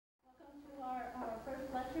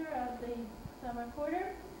summer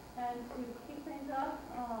quarter. And to kick things off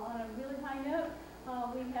on a really high note,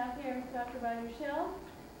 we have here Dr. Schell,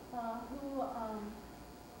 who,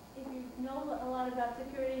 if you know a lot about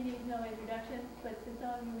security, needs no introduction, but to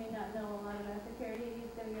some of you may not know a lot about security,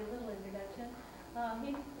 he's going to get a little introduction.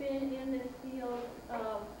 He's been in this field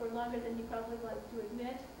for longer than he probably likes to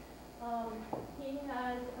admit. He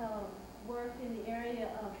has worked in the area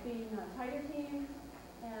of being on tiger teams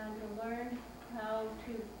and learned how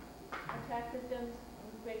to attack systems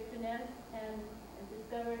with great finesse and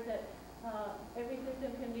discovered that every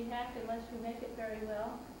system can be hacked unless you make it very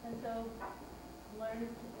well. And so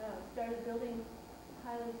started building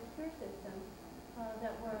highly secure systems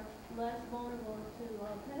that were less vulnerable to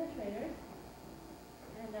penetrators.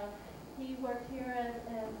 And he worked here as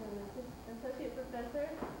an associate professor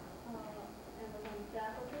and was on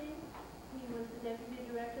faculty. He was the deputy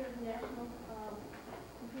director of the National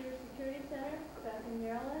Computer Security Center back in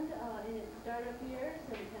Maryland in its startup years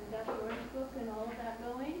and got the Orange Book and all of that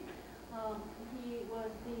going. He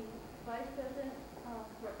was the vice president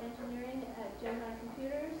for engineering at Gemini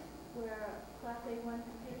Computers, where Class A1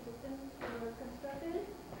 computer systems were constructed.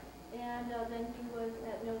 And then he was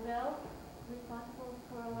at Naval, responsible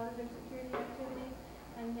for a lot of their security activities.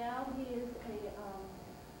 And now he is a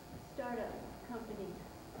startup company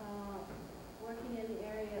working in the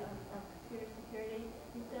area of computer security.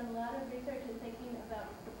 He's done a lot of research and thinking about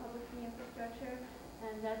the public key infrastructure,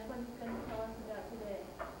 and that's what he's going to tell us about today.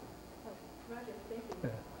 Oh, Roger, thank you.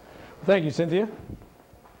 Yeah. Thank you, Cynthia.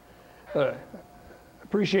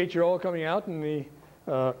 Appreciate you all coming out in the,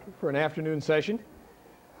 for an afternoon session.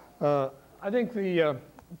 I think the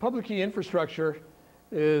public key infrastructure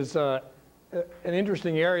is an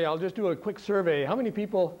interesting area. I'll just do a quick survey. How many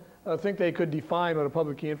people think they could define what a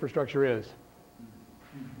public key infrastructure is?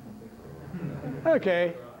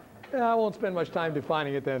 Okay. I won't spend much time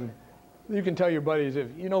defining it then. You can tell your buddies, if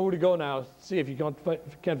you know who to go now, see if you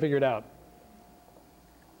can't figure it out.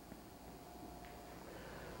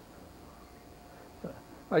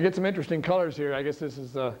 I get some interesting colors here. I guess this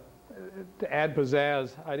is to add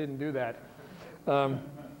pizzazz. I didn't do that.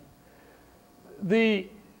 The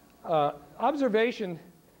observation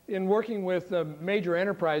in working with major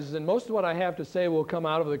enterprises, and most of what I have to say will come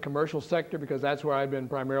out of the commercial sector because that's where I've been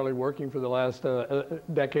primarily working for the last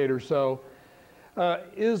decade or so,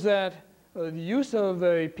 is that the use of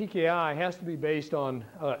the PKI has to be based on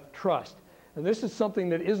trust. And this is something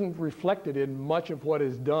that isn't reflected in much of what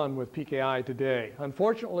is done with PKI today.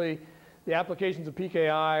 Unfortunately, the applications of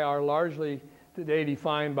PKI are largely today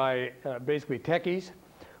defined by basically techies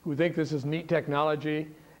who think this is neat technology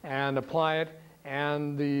and apply it,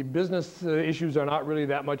 and the business issues are not really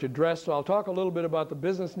that much addressed. So I'll talk a little bit about the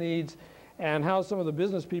business needs and how some of the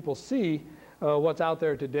business people see what's out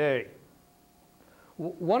there today.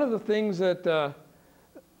 One of the things that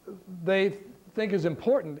they think is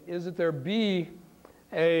important is that there be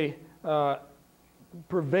a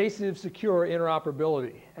pervasive, secure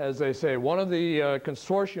interoperability, as they say. One of the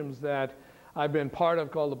consortiums that I've been part of,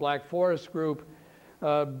 called the Black Forest Group,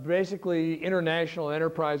 basically international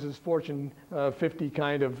enterprises, Fortune 50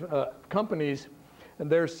 kind of companies, and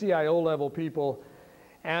they're CIO level people.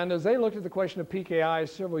 And as they looked at the question of PKI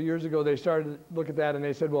several years ago, they started to look at that and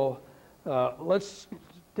they said, well, let's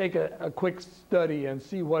take a quick study and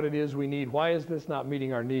see what it is we need. Why is this not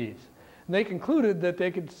meeting our needs? And they concluded that they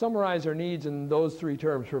could summarize their needs in those three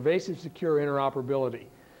terms: pervasive, secure, interoperability.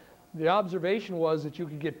 The observation was that you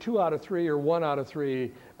could get 2 out of 3 or 1 out of 3,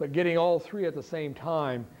 but getting all 3 at the same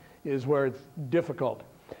time is where it's difficult.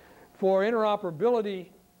 For interoperability,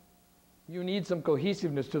 you need some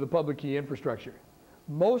cohesiveness to the public key infrastructure.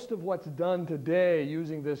 Most of what's done today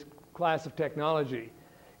using this class of technology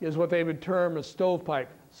is what they would term as stovepipe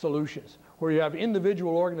solutions, where you have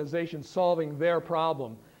individual organizations solving their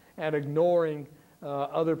problem and ignoring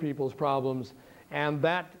other people's problems, and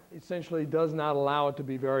that essentially does not allow it to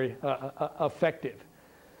be very effective.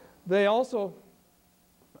 They also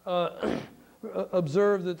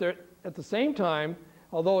observe that at the same time,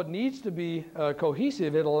 although it needs to be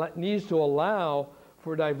cohesive, it needs to allow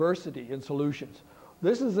for diversity in solutions.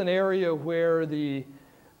 This is an area where the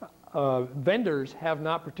vendors have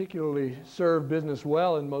not particularly served business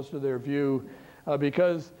well in most of their view,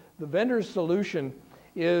 because the vendor's solution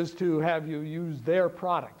is to have you use their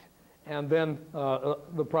product, and then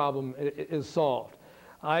the problem is solved.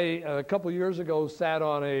 A couple years ago, sat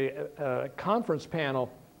on a conference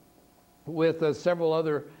panel with several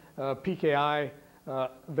other PKI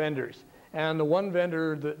vendors. And the one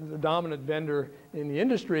vendor, the dominant vendor in the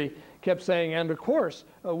industry, kept saying, and of course,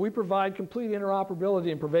 we provide complete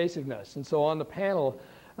interoperability and pervasiveness. And so on the panel,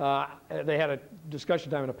 they had a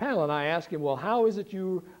discussion time in a panel, and I asked him, well, how is it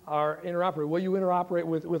you are interoperate? Will you interoperate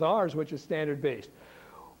with ours, which is standard-based?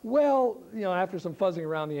 Well, you know, after some fuzzing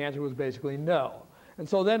around, the answer was basically no. And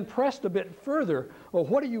so then pressed a bit further, well,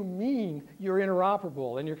 what do you mean you're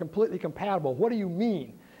interoperable and you're completely compatible? What do you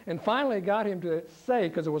mean? And finally got him to say,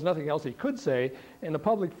 because there was nothing else he could say, in the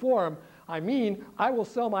public forum, I mean, I will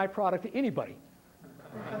sell my product to anybody.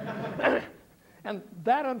 And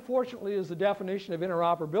that, unfortunately, is the definition of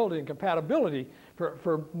interoperability and compatibility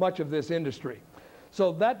for much of this industry.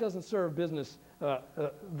 So that doesn't serve business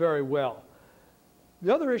very well.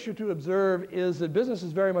 The other issue to observe is that business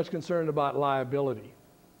is very much concerned about liability.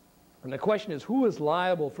 And the question is, who is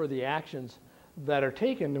liable for the actions that are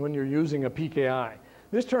taken when you're using a PKI?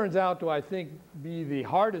 This turns out to, I think, be the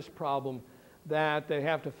hardest problem that they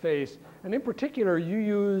have to face. And in particular, you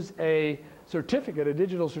use a certificate, a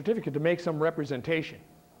digital certificate, to make some representation.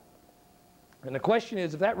 And the question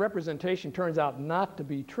is, if that representation turns out not to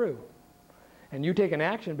be true, and you take an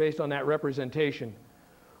action based on that representation,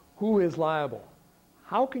 who is liable?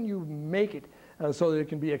 How can you make it so that it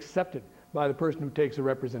can be accepted by the person who takes a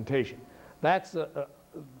representation? That's,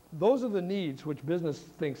 those are the needs which business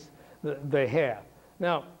thinks that they have.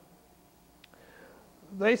 Now,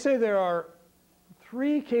 they say there are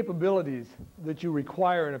 3 capabilities that you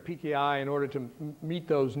require in a PKI in order to meet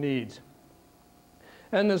those needs.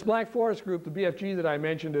 And this Black Forest group, the BFG that I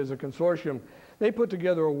mentioned is a consortium, they put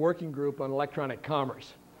together a working group on electronic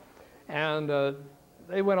commerce. And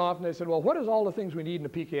they went off and they said, well, what is all the things we need in a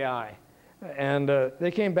PKI? And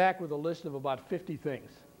they came back with a list of about 50 things.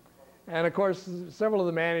 And of course, several of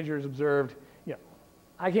the managers observed, you know,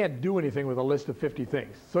 I can't do anything with a list of 50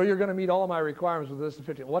 things. So you're going to meet all of my requirements with a list of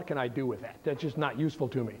 50. What can I do with that? That's just not useful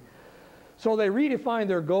to me. So they redefined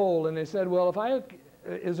their goal and they said, well,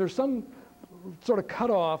 is there some sort of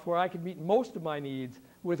cutoff where I could meet most of my needs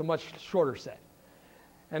with a much shorter set?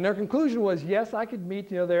 And their conclusion was, yes, I could meet,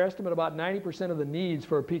 you know, their estimate about 90% of the needs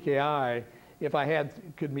for a PKI if I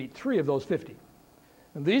could meet 3 of those 50.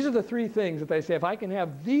 And these are the 3 things that they say, if I can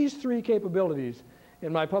have these 3 capabilities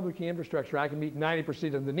in my public key infrastructure, I can meet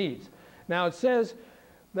 90% of the needs. Now it says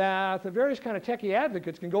that the various kind of techie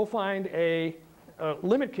advocates can go find a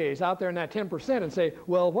limit case out there in that 10% and say,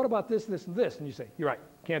 well, what about this, this, and this? And you say, you're right,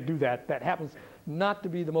 can't do that. That happens not to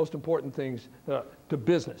be the most important things to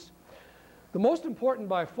business. The most important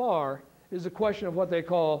by far is the question of what they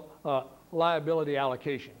call liability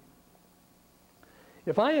allocation.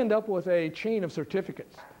 If I end up with a chain of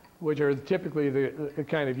certificates, which are typically the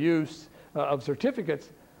kind of use of certificates,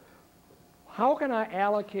 how can I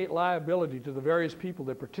allocate liability to the various people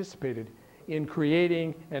that participated in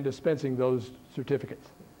creating and dispensing those certificates?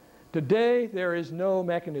 Today, there is no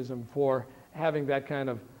mechanism for having that kind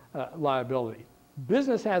of liability.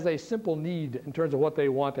 Business has a simple need in terms of what they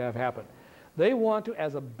want to have happen. They want to,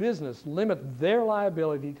 as a business, limit their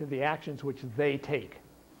liability to the actions which they take.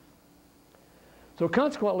 So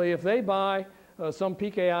consequently, if they buy some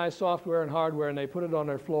PKI software and hardware and they put it on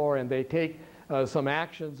their floor and they take some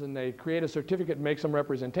actions and they create a certificate and make some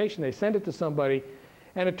representation, they send it to somebody,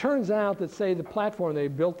 and it turns out that, say, the platform they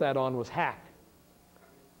built that on was hacked.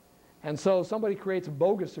 And so somebody creates a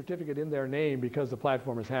bogus certificate in their name because the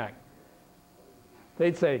platform is hacked.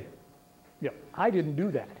 They'd say, yeah, I didn't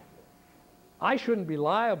do that. I shouldn't be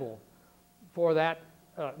liable for that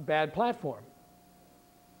bad platform.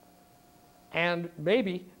 And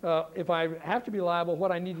maybe if I have to be liable,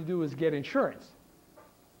 what I need to do is get insurance.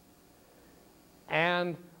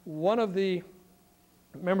 And one of the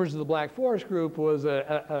members of the Black Forest group was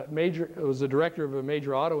the director of a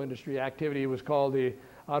major auto industry activity. It was called the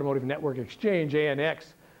Automotive Network Exchange,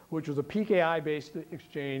 ANX, which was a PKI-based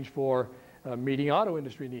exchange for meeting auto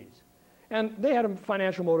industry needs. And they had a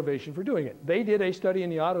financial motivation for doing it. They did a study in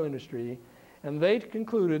the auto industry, and they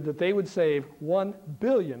concluded that they would save $1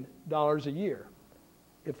 billion a year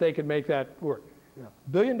if they could make that work. $1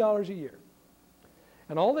 billion a year.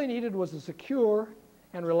 And all they needed was a secure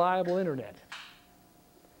and reliable internet.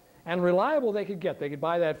 And reliable they could get. They could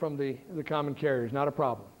buy that from the common carriers, not a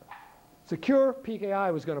problem. Secure,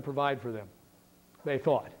 PKI was going to provide for them, they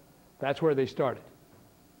thought. That's where they started.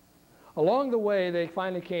 Along the way, they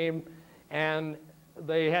finally came and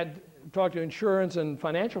they had talked to insurance and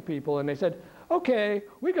financial people, and they said, okay,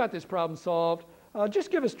 we got this problem solved.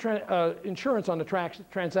 Just give us insurance on the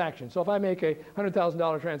transaction. So if I make a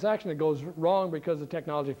 $100,000 transaction that goes wrong because the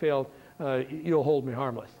technology failed, you'll hold me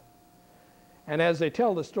harmless. And as they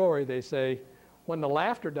tell the story, they say, when the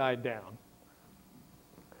laughter died down,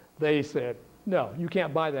 they said, no, you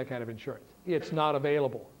can't buy that kind of insurance. It's not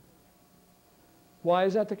available. Why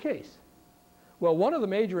is that the case? Well, one of the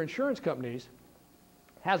major insurance companies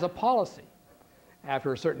has a policy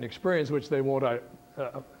after a certain experience, which they won't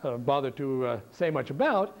bother to say much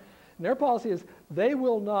about. And their policy is they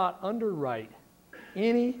will not underwrite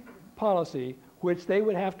any policy which they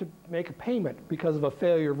would have to make a payment because of a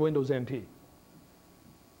failure of Windows NT.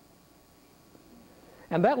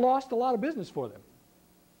 And that lost a lot of business for them.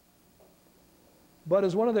 But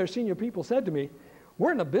as one of their senior people said to me,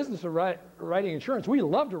 we're in the business of writing insurance. We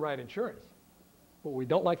love to write insurance, but we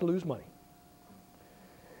don't like to lose money.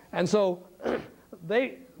 And so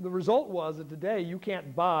the result was that today you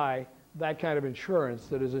can't buy that kind of insurance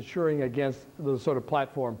that is insuring against the sort of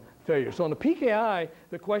platform failure. So in the PKI,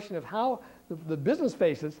 the question of how the business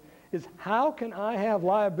faces is how can I have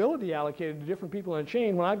liability allocated to different people in a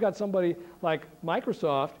chain when I've got somebody like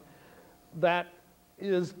Microsoft that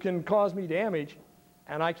can cause me damage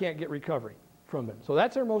and I can't get recovery from them. So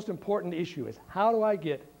that's our most important issue, is how do I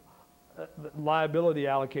get liability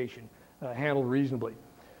allocation handled reasonably.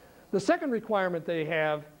 The second requirement they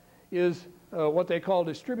have is what they call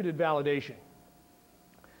distributed validation.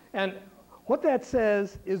 And what that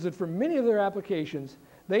says is that for many of their applications,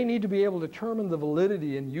 they need to be able to determine the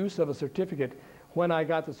validity and use of a certificate when I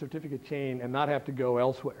got the certificate chain and not have to go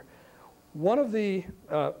elsewhere. One of the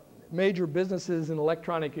major businesses in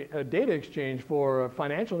electronic data exchange for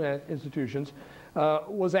financial institutions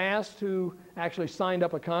was asked to actually sign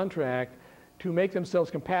up a contract to make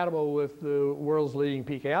themselves compatible with the world's leading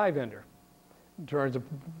PKI vendor in terms of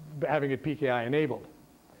having it PKI enabled.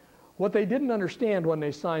 What they didn't understand when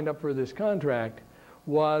they signed up for this contract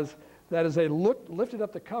was that as they lifted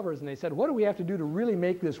up the covers and they said, what do we have to do to really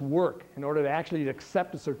make this work in order to actually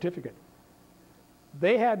accept a certificate?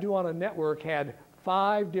 They had to, on a network, had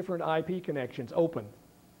 5 different IP connections open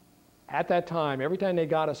at that time, every time they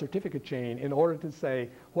got a certificate chain, in order to say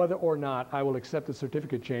whether or not I will accept the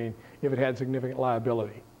certificate chain if it had significant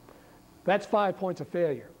liability. That's 5 points of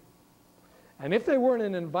failure. And if they were in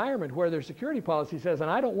an environment where their security policy says,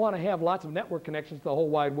 and I don't want to have lots of network connections to the whole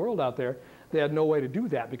wide world out there, they had no way to do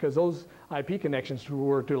that because those IP connections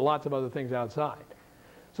were to lots of other things outside.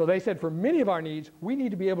 So they said, for many of our needs, we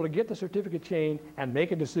need to be able to get the certificate chain and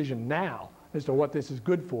make a decision now as to what this is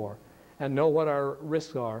good for and know what our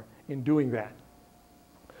risks are in doing that.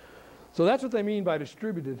 So that's what they mean by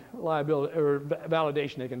distributed liability or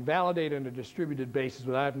validation. They can validate on a distributed basis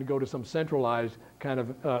without having to go to some centralized kind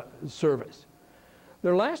of service.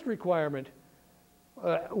 Their last requirement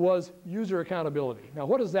was user accountability. Now,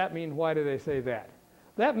 what does that mean? Why do they say that?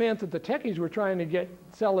 That meant that the techies were trying to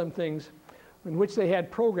sell them things in which they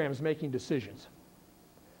had programs making decisions.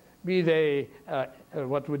 Be they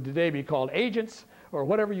what would today be called agents or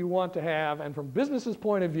whatever you want to have. And from business's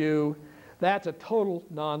point of view, that's a total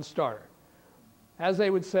non-starter. As they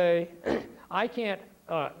would say, I can't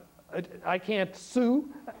sue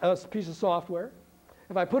a piece of software.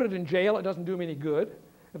 If I put it in jail, it doesn't do me any good.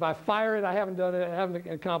 If I fire it, I haven't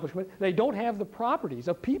accomplished it. They don't have the properties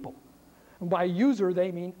of people. And by user,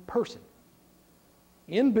 they mean person.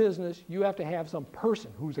 In business, you have to have some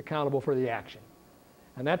person who's accountable for the action.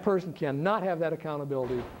 And that person cannot have that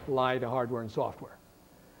accountability lie to hardware and software.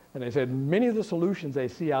 And they said many of the solutions they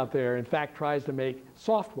see out there, in fact, tries to make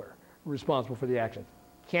software responsible for the actions.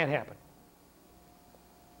 Can't happen.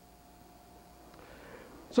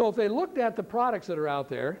 So if they looked at the products that are out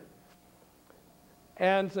there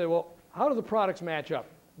and say, well, how do the products match up?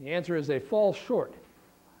 The answer is they fall short.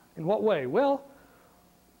 In what way? Well,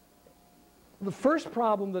 the first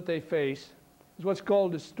problem that they face is what's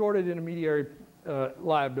called distorted intermediary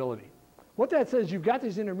liability. What that says, you've got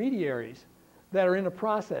these intermediaries that are in a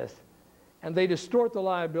process and they distort the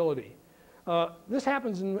liability. This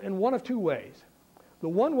happens in one of 2 ways. The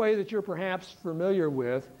one way that you're perhaps familiar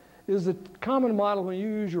with is the common model when you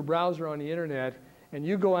use your browser on the internet and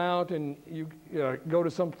you go out and you go to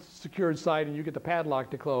some secured site and you get the padlock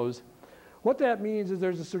to close. What that means is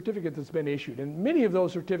there's a certificate that's been issued. And many of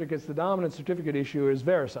those certificates, the dominant certificate issue is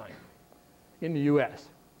VeriSign in the US.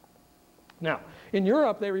 Now, in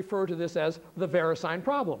Europe, they refer to this as the VeriSign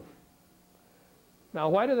problem. Now,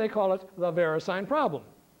 why do they call it the VeriSign problem?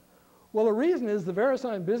 Well, the reason is the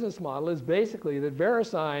VeriSign business model is basically that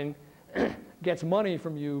VeriSign gets money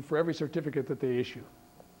from you for every certificate that they issue.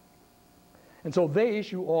 And so they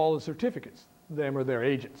issue all the certificates, them or their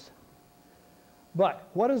agents. But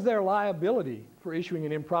what is their liability for issuing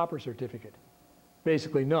an improper certificate?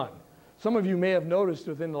 Basically none. Some of you may have noticed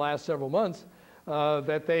within the last several months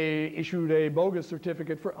that they issued a bogus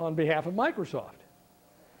certificate on behalf of Microsoft.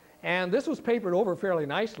 And this was papered over fairly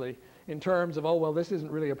nicely in terms of, oh, well, this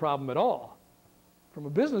isn't really a problem at all. From a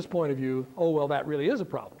business point of view, oh, well, that really is a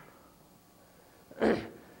problem.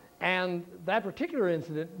 And that particular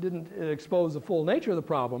incident didn't expose the full nature of the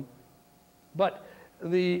problem, but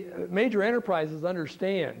the major enterprises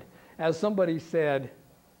understand, as somebody said,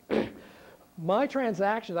 my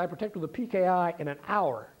transactions I protect with a PKI in an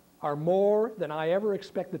hour are more than I ever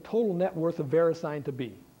expect the total net worth of VeriSign to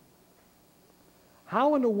be.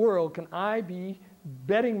 How in the world can I be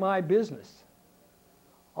betting my business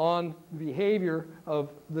on the behavior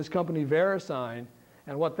of this company VeriSign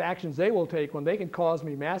and what the actions they will take when they can cause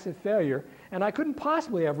me massive failure, and I couldn't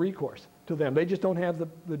possibly have recourse to them. They just don't have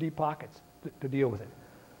the deep pockets to deal with it.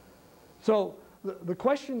 So the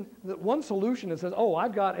question, that one solution that says, oh,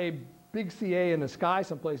 I've got a big CA in the sky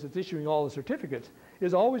someplace that's issuing all the certificates,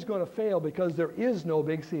 is always going to fail because there is no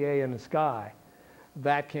big CA in the sky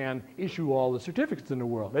that can issue all the certificates in the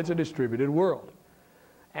world. It's a distributed world.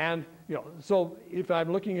 And so if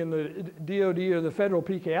I'm looking in the DoD or the federal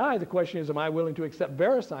PKI, the question is, am I willing to accept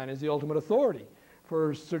VeriSign as the ultimate authority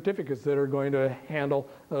for certificates that are going to handle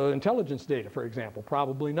intelligence data, for example?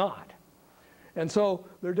 Probably not. And so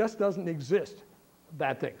there just doesn't exist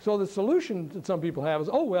that thing. So the solution that some people have is,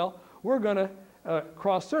 oh, well, we're going to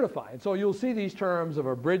cross-certify. And so you'll see these terms of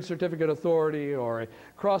a bridge certificate authority or a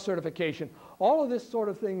cross-certification. All of this sort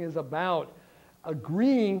of thing is about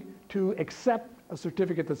agreeing to accept a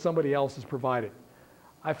certificate that somebody else has provided.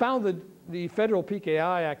 I found that the federal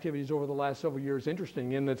PKI activities over the last several years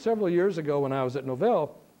interesting in that several years ago when I was at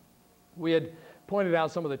Naval, we had pointed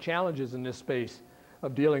out some of the challenges in this space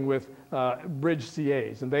of dealing with bridge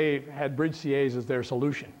CAs, and they had bridge CAs as their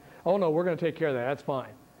solution. Oh no, we're going to take care of that, that's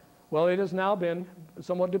fine. Well, it has now been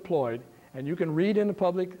somewhat deployed, and you can read in the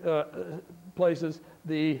public places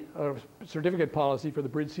the certificate policy for the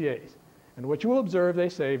bridge CAs. And what you will observe, they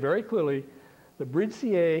say very clearly, the bridge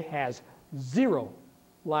CA has zero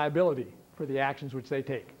liability for the actions which they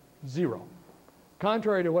take. Zero.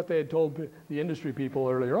 Contrary to what they had told the industry people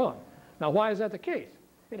earlier on. Now, why is that the case?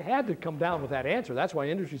 It had to come down with that answer. That's why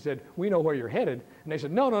industry said, we know where you're headed. And they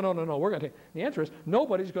said, no, no, no, no, no, we're going to take. The answer is,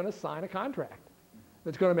 nobody's going to sign a contract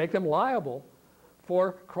that's going to make them liable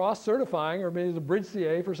for cross-certifying or maybe the bridge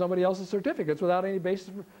CA for somebody else's certificates without any basis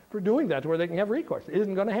for doing that to where they can have recourse. It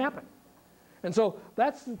isn't going to happen. And so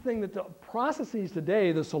that's the thing, that the processes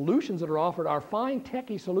today, the solutions that are offered are fine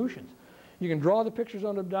techie solutions. You can draw the pictures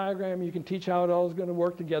on the diagram, you can teach how it all is going to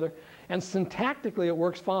work together, and syntactically it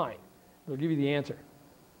works fine. It'll give you the answer.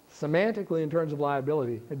 Semantically, in terms of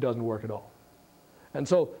liability, it doesn't work at all. And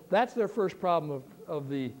so that's their first problem of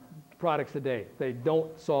the products today. They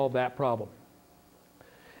don't solve that problem.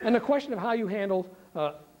 And the question of how you handle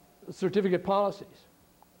certificate policies.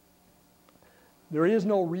 There is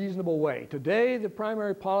no reasonable way. Today, the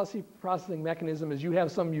primary policy processing mechanism is you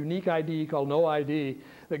have some unique ID called no ID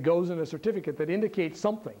that goes in a certificate that indicates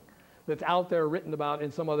something that's out there written about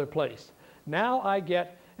in some other place. Now I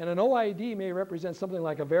get, and an OID may represent something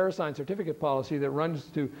like a VeriSign certificate policy that runs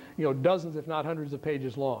to dozens, if not hundreds of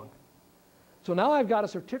pages long. So now I've got a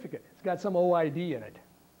certificate. It's got some OID in it.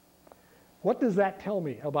 What does that tell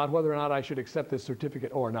me about whether or not I should accept this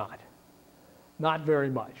certificate or not? Not very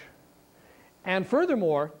much. And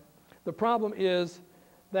furthermore, the problem is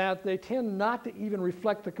that they tend not to even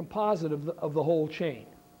reflect the composite of the whole chain.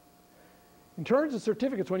 In terms of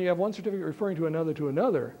certificates, when you have one certificate referring to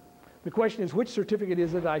another, the question is which certificate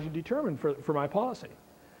is it I should determine for my policy?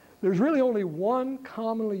 There's really only one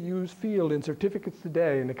commonly used field in certificates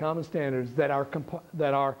today in the common standards that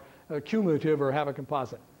are cumulative or have a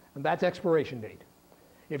composite, and that's expiration date.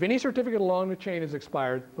 If any certificate along the chain is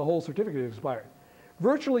expired, the whole certificate is expired.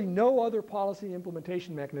 Virtually no other policy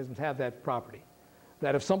implementation mechanisms have that property,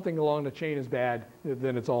 that if something along the chain is bad,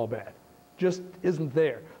 then it's all bad. Just isn't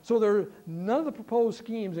there. So none of the proposed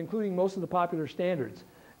schemes, including most of the popular standards,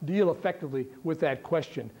 deal effectively with that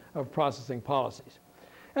question of processing policies.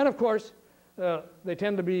 And of course, they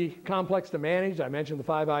tend to be complex to manage. I mentioned the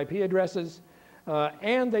 5 IP addresses.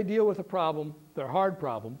 And they deal with a problem, their hard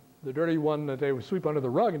problem, the dirty one that they sweep under the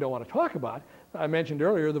rug and don't want to talk about. I mentioned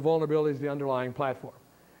earlier the vulnerabilities of the underlying platform,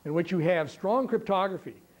 in which you have strong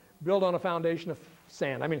cryptography built on a foundation of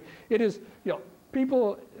sand. I mean, it is,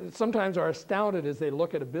 people sometimes are astounded as they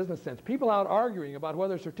look at a business sense. People out arguing about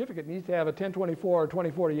whether a certificate needs to have a 1024 or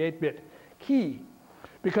 2048-bit key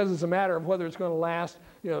because it's a matter of whether it's going to last,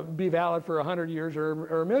 be valid for 100 years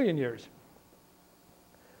or a million years.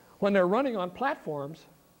 When they're running on platforms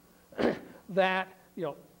that,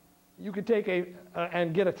 you could take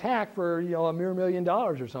and get attacked for a mere $1 million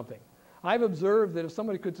or something. I've observed that if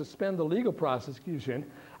somebody could suspend the legal prosecution,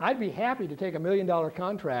 I'd be happy to take $1 million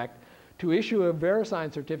contract to issue a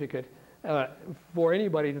VeriSign certificate for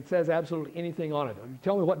anybody that says absolutely anything on it.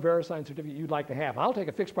 Tell me what VeriSign certificate you'd like to have. I'll take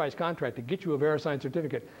a fixed price contract to get you a VeriSign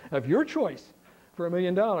certificate of your choice for $1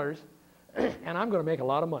 million, and I'm going to make a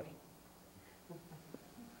lot of money.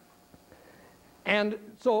 And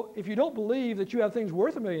so if you don't believe that you have things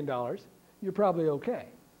worth $1 million, you're probably okay.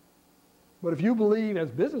 But if you believe, as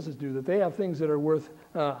businesses do, that they have things that are worth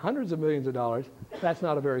hundreds of millions of dollars, that's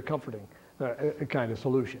not a very comforting kind of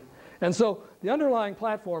solution. And so the underlying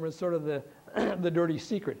platform is sort of the, the dirty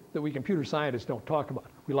secret that we computer scientists don't talk about.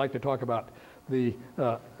 We like to talk about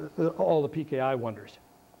all the PKI wonders.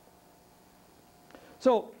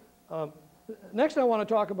 So next I want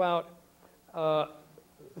to talk about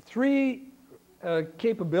three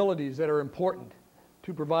capabilities that are important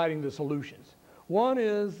to providing the solutions. One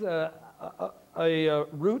is a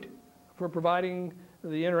route for providing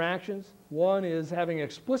the interactions. One is having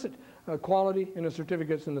explicit quality in the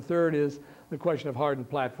certificates, and the third is the question of hardened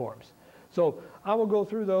platforms. So I will go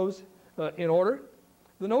through those in order.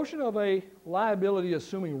 The notion of a liability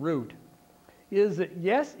assuming route is that,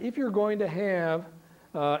 yes, if you're going to have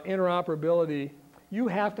interoperability, you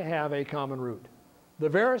have to have a common route. The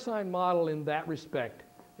VeriSign model in that respect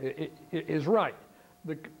is right.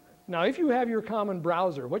 Now, if you have your common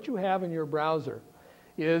browser, what you have in your browser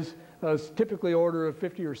is typically order of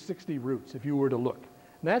 50 or 60 routes, if you were to look.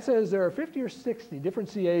 And that says there are 50 or 60 different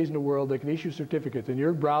CAs in the world that can issue certificates, and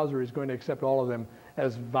your browser is going to accept all of them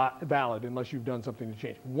as valid unless you've done something to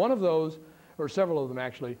change. One of those, or several of them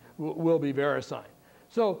actually, will be VeriSign.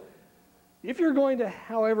 So if you're going to,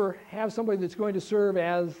 however, have somebody that's going to serve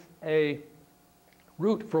as a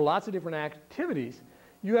route for lots of different activities,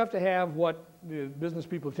 you have to have what the business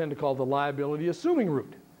people tend to call the liability assuming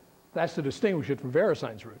route. That's to distinguish it from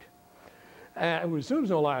VeriSign's route. It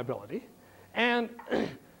assumes no liability. And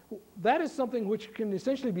that is something which can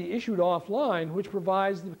essentially be issued offline, which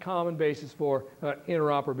provides the common basis for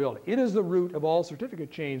interoperability. It is the root of all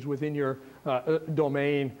certificate chains within your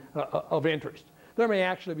domain of interest. There may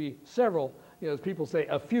actually be several, as people say,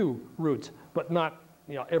 a few routes, but not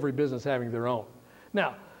every business having their own.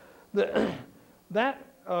 Now, that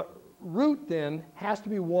route then has to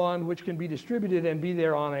be one which can be distributed and be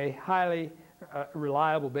there on a highly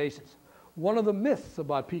reliable basis. One of the myths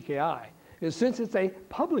about PKI is, since it's a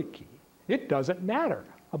public key, it doesn't matter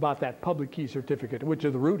about that public key certificate, which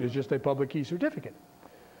of the root is just a public key certificate.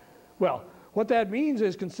 Well, what that means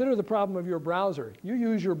is, consider the problem of your browser. You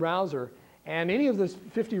use your browser, and any of the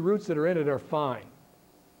 50 roots that are in it are fine.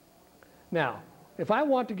 Now, if I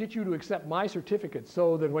want to get you to accept my certificate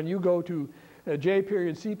so that when you go to J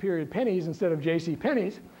period C period pennies instead of JC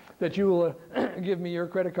pennies, that you will give me your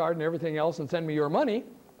credit card and everything else and send me your money,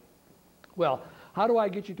 well, how do I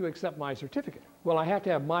get you to accept my certificate? Well, I have to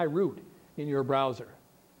have my root in your browser.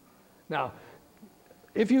 Now,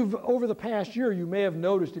 if you've, over the past year, you may have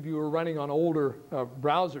noticed, if you were running on older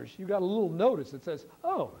browsers, you got a little notice that says,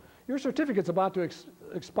 oh, your certificate's about to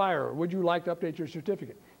expire. Would you like to update your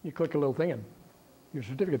certificate? You click a little thing and your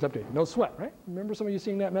certificate's updated. No sweat, right? Remember some of you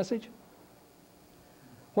seeing that message?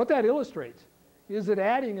 What that illustrates is that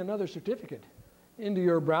adding another certificate into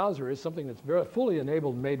your browser is something that's very fully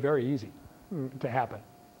enabled and made very easy to happen.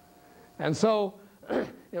 And so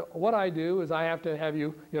what I do is I have to have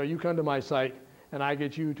you, you come to my site and I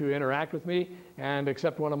get you to interact with me and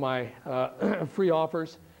accept one of my free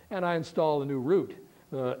offers, and I install a new root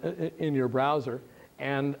in your browser,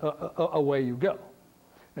 and away you go.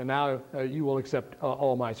 And now you will accept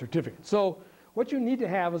all my certificates. So what you need to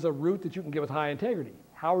have is a root that you can get with high integrity.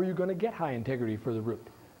 How are you going to get high integrity for the root?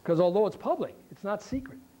 Because although it's public, it's not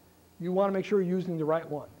secret. You want to make sure you're using the right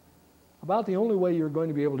one. About the only way you're going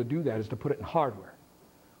to be able to do that is to put it in hardware.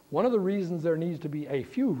 One of the reasons there needs to be a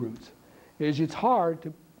few roots is it's hard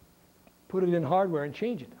to put it in hardware and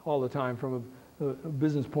change it all the time from a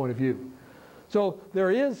business point of view. So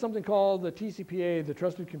there is something called the TCPA, the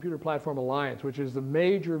Trusted Computer Platform Alliance, which is the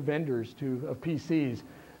major vendors of PCs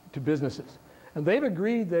to businesses. And they've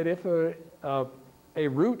agreed that if a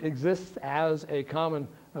root exists as a common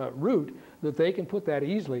root, that they can put that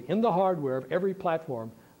easily in the hardware of every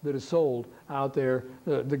platform that is sold out there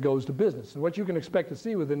that goes to business. And what you can expect to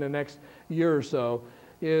see within the next year or so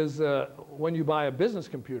is when you buy a business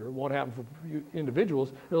computer, it won't happen for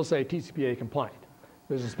individuals, it'll say TCPA compliant.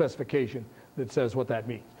 There's a specification that says what that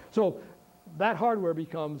means. So that hardware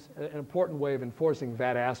becomes an important way of enforcing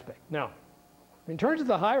that aspect. Now, in terms of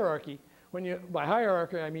the hierarchy, by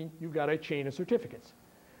hierarchy I mean you've got a chain of certificates,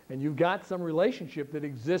 and you've got some relationship that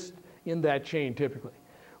exists in that chain typically.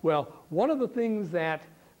 Well, one of the things that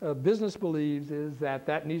business believes is that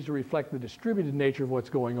that needs to reflect the distributed nature of what's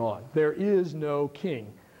going on. There is no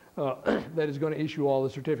king that is going to issue all the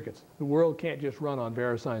certificates. The world can't just run on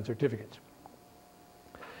VeriSign certificates.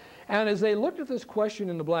 And as they looked at this question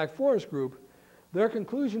in the Black Forest group, their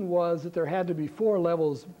conclusion was that there had to be 4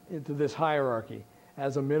 levels into this hierarchy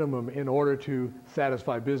as a minimum in order to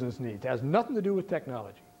satisfy business needs. It has nothing to do with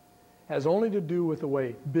technology. It has only to do with the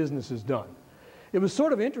way business is done. It was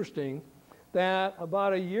sort of interesting that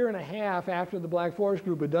about 1.5 years after the Black Forest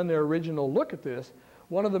group had done their original look at this,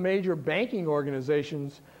 one of the major banking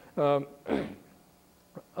organizations had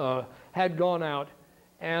gone out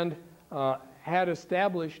and had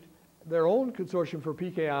established their own consortium for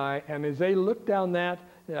PKI, and as they looked down that,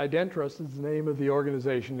 IdenTrust is the name of the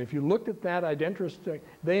organization. If you looked at that IdenTrust,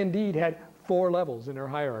 they indeed had 4 levels in their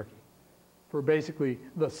hierarchy for basically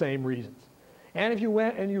the same reasons. And if you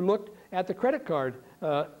went and you looked at the credit card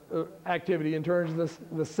activity in terms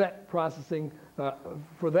of the set processing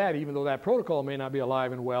for that, even though that protocol may not be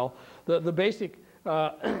alive and well, the basic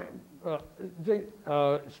structure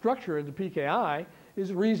of the PKI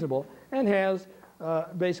is reasonable and has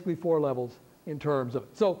basically 4 levels in terms of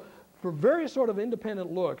it. So for various sort of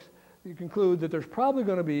independent looks, you conclude that there's probably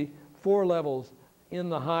going to be 4 levels in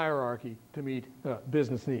the hierarchy to meet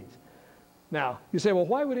business needs. Now, you say, well,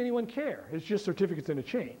 why would anyone care? It's just certificates in a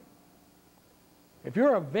chain. If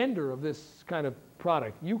you're a vendor of this kind of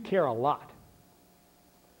product, you care a lot.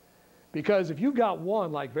 Because if you've got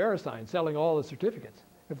one like VeriSign selling all the certificates,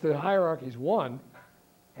 if the hierarchy is 1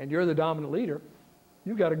 and you're the dominant leader,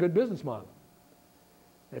 you've got a good business model.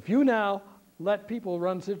 If you now let people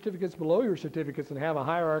run certificates below your certificates and have a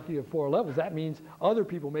hierarchy of 4 levels, that means other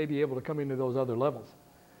people may be able to come into those other levels.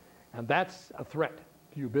 And that's a threat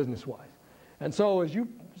to you business-wise. And so as you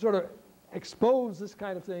sort of expose this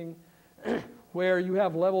kind of thing where you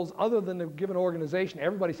have levels other than the given organization,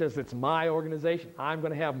 everybody says it's my organization. I'm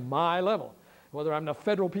going to have my level. Whether I'm the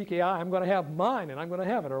federal PKI, I'm going to have mine and I'm going to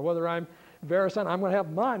have it. Or whether I'm VeriSign, I'm going to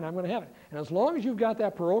have mine and I'm going to have it. And as long as you've got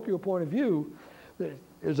that parochial point of view,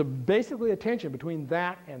 there's basically a tension between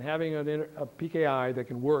that and having a PKI that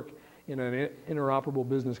can work in an interoperable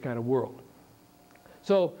business kind of world.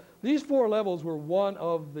 So these 4 levels were one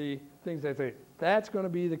of the things that say that's going to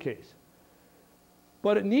be the case.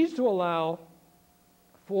 But it needs to allow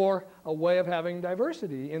for a way of having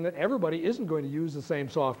diversity in that everybody isn't going to use the same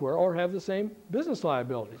software or have the same business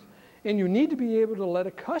liabilities. And you need to be able to let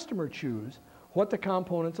a customer choose what the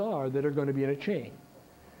components are that are going to be in a chain.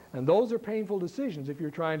 And those are painful decisions if you're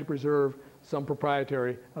trying to preserve some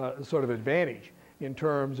proprietary sort of advantage in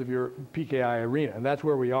terms of your PKI arena. And that's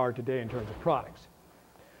where we are today in terms of products.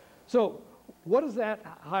 So what does that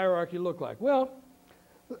hierarchy look like? Well,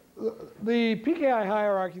 the PKI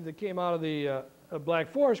hierarchy that came out of the Black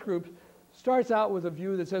Forest group starts out with a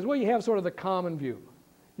view that says, well, you have sort of the common view.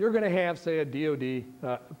 You're going to have, say, a DoD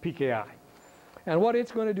PKI. And what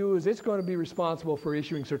it's going to do is it's going to be responsible for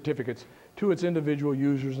issuing certificates to its individual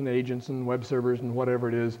users and agents and web servers and whatever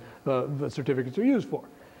it is the certificates are used for.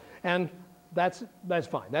 And that's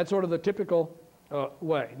fine. That's sort of the typical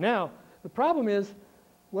way. Now, the problem is,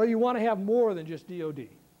 well, you want to have more than just DoD.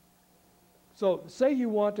 So say you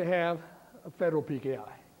want to have a federal PKI,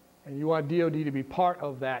 and you want DoD to be part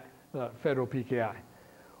of that federal PKI.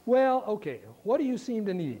 Well, okay, what do you seem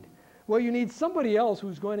to need? Well, you need somebody else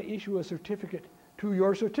who's going to issue a certificate to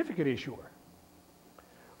your certificate issuer.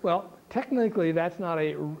 Well, technically, that's not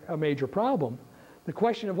a major problem. The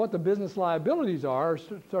question of what the business liabilities are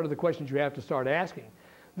sort of the questions you have to start asking.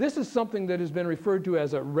 This is something that has been referred to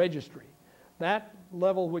as a registry. That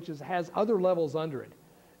level, which has other levels under it,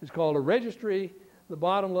 is called a registry. The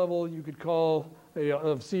bottom level you could call,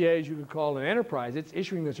 of CAs, you could call an enterprise. It's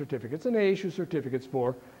issuing the certificates, and they issue certificates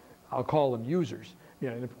for, I'll call them users. You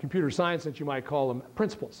know, in the computer science sense, you might call them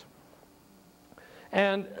principals.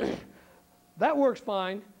 And that works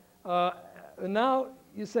fine. And now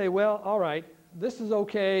you say, well, all right, this is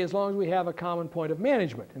okay as long as we have a common point of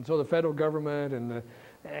management. And so the federal government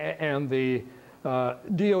and the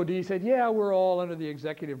DoD said, yeah, we're all under the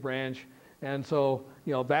executive branch. And so,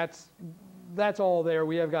 you know, that's all there.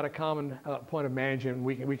 We have got a common point of management, and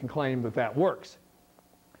we can claim that that works.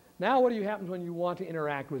 Now what happens when you want to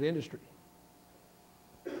interact with industry?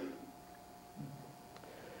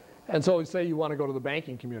 And so say you want to go to the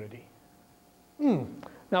banking community.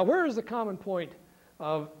 Now where is the common point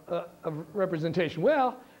of representation?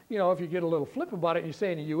 Well, you know, if you get a little flip about it and you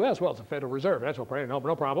say in the US, well, it's a Federal Reserve. That's no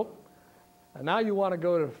problem. And now you want to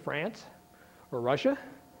go to France or Russia,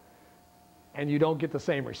 and you don't get the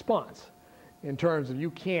same response in terms of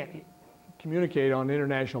you can't communicate on an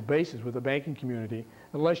international basis with the banking community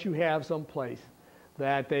unless you have some place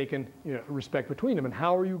that they can respect between them. And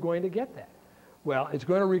how are you going to get that? Well, it's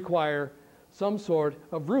going to require some sort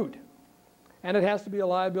of root. And it has to be a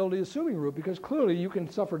liability assuming root, because clearly you can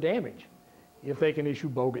suffer damage if they can issue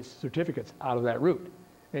bogus certificates out of that root.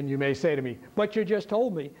 And you may say to me, but you just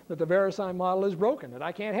told me that the VeriSign model is broken, that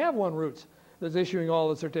I can't have one root that's issuing all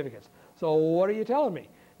the certificates. So what are you telling me?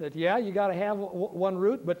 That, yeah, you got to have one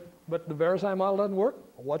root, but the VeriSign model doesn't work?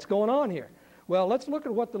 What's going on here? Well, let's look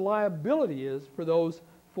at what the liability is for those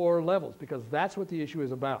 4 levels, because that's what the issue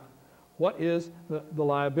is about. What is the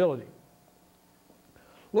liability?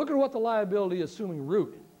 Look at what the liability assuming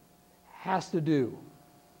root has to do.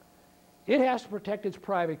 It has to protect its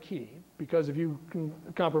private key, because if you can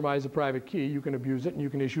compromise the private key, you can abuse it and you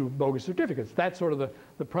can issue bogus certificates. That's sort of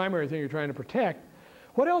the primary thing you're trying to protect.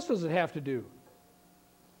 What else does it have to do?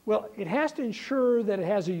 Well, it has to ensure that it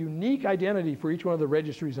has a unique identity for each one of the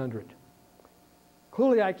registries under it.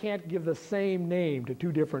 Clearly, I can't give the same name to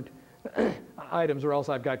 2 different items, or else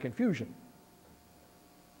I've got confusion.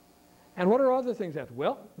 And what are other things that?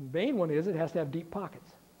 Well, the main one is it has to have deep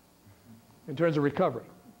pockets in terms of recovery.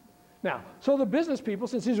 Now, so the business people,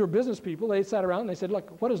 since these were business people, they sat around and they said,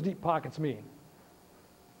 look, what does deep pockets mean?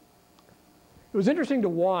 It was interesting to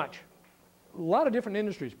watch a lot of different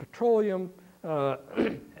industries: petroleum,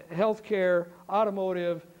 healthcare,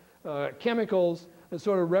 automotive, chemicals, as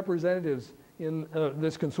sort of representatives in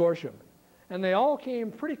this consortium. And they all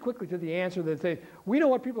came pretty quickly to the answer that we know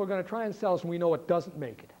what people are going to try and sell us, and we know what doesn't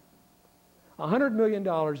make it. $100 million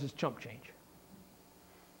is chump change.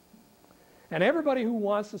 And everybody who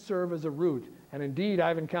wants to serve as a root, and indeed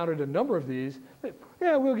I've encountered a number of these,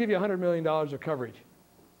 yeah, we'll give you $100 million of coverage.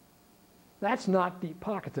 That's not deep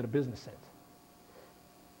pockets in a business sense.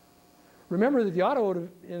 Remember that the automotive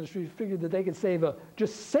industry figured that they could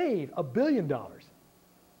just save $1 billion,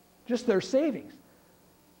 just their savings.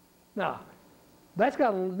 Now, that's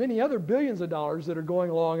got many other billions of dollars that are going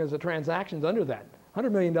along as the transactions under that.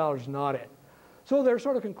 $100 million is not it. So their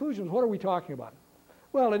sort of conclusions, what are we talking about?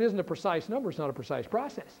 Well, it isn't a precise number, it's not a precise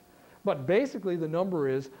process. But basically the number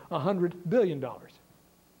is $100 billion.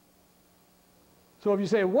 So if you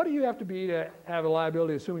say, what do you have to be to have a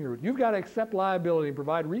liability assuming root? You've got to accept liability and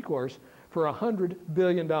provide recourse for $100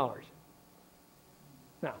 billion. Now,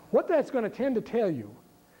 what that's going to tend to tell you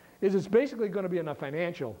is it's basically going to be in a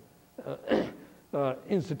financial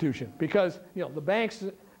institution, because the banks,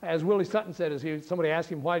 as Willie Sutton said, somebody asked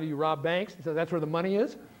him, why do you rob banks? He said, that's where the money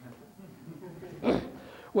is.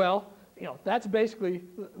 Well, that's basically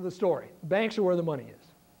the story. Banks are where the money is.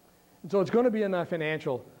 And so it's going to be in the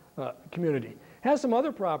financial community. It has some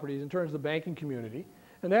other properties in terms of the banking community,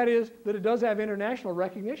 and that is that it does have international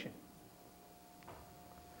recognition.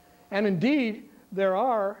 And indeed, there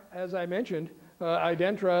are, as I mentioned,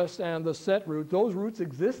 IdenTrust and the SET root. Those roots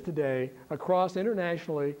exist today across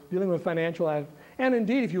internationally, dealing with financial assets. And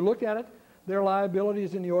indeed, if you look at it, their liability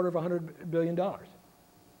is in the order of $100 billion.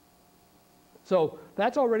 So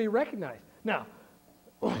that's already recognized. Now,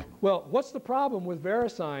 well, what's the problem with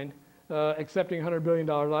VeriSign accepting $100 billion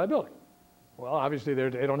liability? Well, obviously they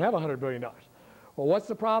don't have $100 billion. Well, what's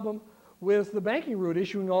the problem with the banking root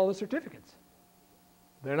issuing all the certificates?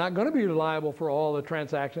 They're not going to be liable for all the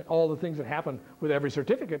transactions, all the things that happen with every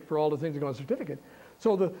certificate, for all the things that go on the certificate.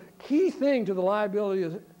 So the key thing to the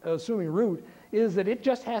liability assuming root is that it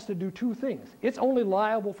just has to do 2 things. It's only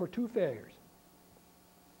liable for 2 failures.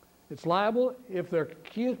 It's liable if their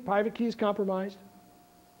private key is compromised.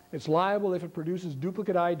 It's liable if it produces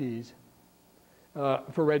duplicate IDs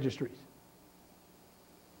for registries.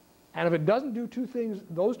 And if it doesn't do 2 things,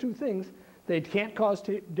 those 2 things, they can't cause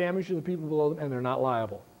damage to the people below them, and they're not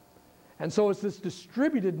liable. And so it's this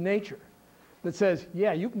distributed nature that says,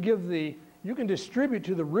 yeah, you can distribute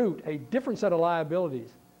to the root a different set of liabilities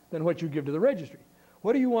than what you give to the registry.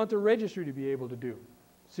 What do you want the registry to be able to do?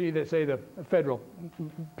 Say the federal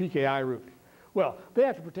PKI root. Well, they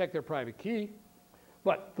have to protect their private key,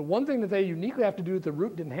 but the one thing that they uniquely have to do that the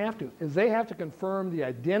root didn't have to is they have to confirm the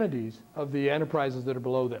identities of the enterprises that are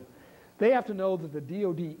below them. They have to know that the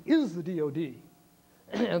DOD is the DOD,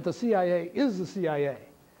 and that the CIA is the CIA,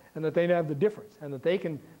 and that they have the difference, and that they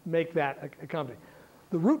can make that a company.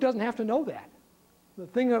 The root doesn't have to know that. The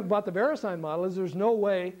thing about the VeriSign model is there's no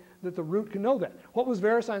way that the root can know that. What was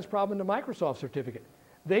VeriSign's problem in the Microsoft certificate?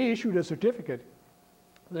 They issued a certificate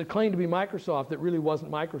that claimed to be Microsoft that really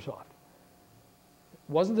wasn't Microsoft. It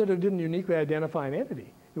wasn't that it didn't uniquely identify an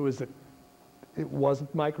entity. It was that it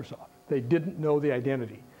wasn't Microsoft. They didn't know the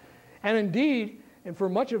identity. And indeed, and for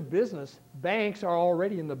much of business, banks are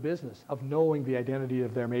already in the business of knowing the identity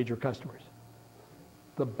of their major customers.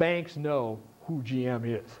 The banks know who GM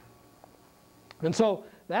is. And so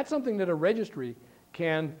that's something that a registry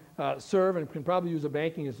can serve and can probably use a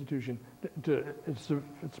banking institution to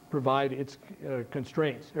provide its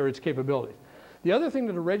constraints or its capabilities. The other thing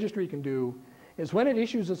that a registry can do is when it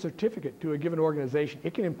issues a certificate to a given organization,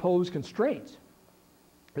 it can impose constraints.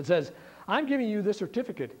 It says, I'm giving you this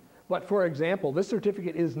certificate, but for example, this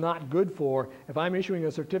certificate is not good for, if I'm issuing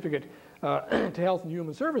a certificate to Health and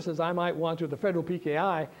Human Services, I might want to, the federal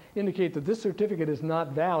PKI, indicate that this certificate is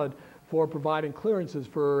not valid for providing clearances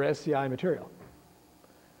for SCI material.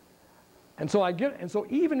 And so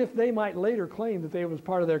even if they might later claim that they was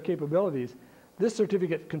part of their capabilities, this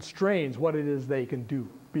certificate constrains what it is they can do.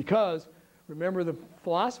 Because, remember, the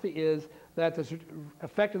philosophy is that the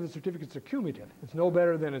effect of the certificates are cumulative. It's no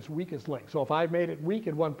better than its weakest link. So if I've made it weak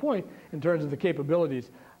at one point in terms of the capabilities,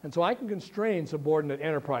 and so I can constrain subordinate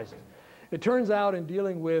enterprises. It turns out in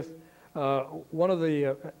dealing with one of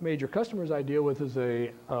the major customers I deal with is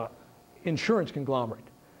a insurance conglomerate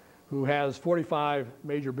who has 45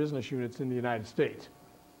 major business units in the United States.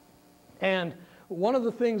 And one of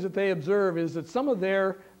the things that they observe is that some of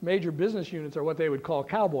their major business units are what they would call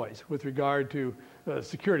cowboys with regard to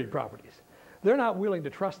security properties. They're not willing to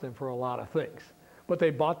trust them for a lot of things, but they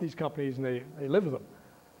bought these companies and they live with them.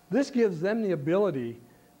 This gives them the ability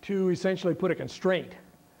to essentially put a constraint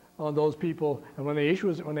on those people, and when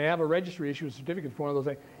they have a registry issue a certificate for one of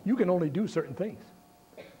those things, you can only do certain things.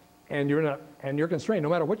 And you're constrained. No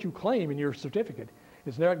matter what you claim in your certificate,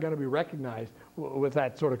 it's not going to be recognized with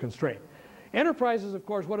that sort of constraint. Enterprises, of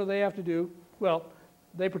course, what do they have to do? Well,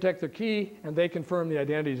 they protect their key and they confirm the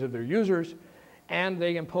identities of their users, and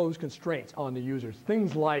they impose constraints on the users.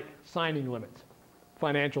 Things like signing limits,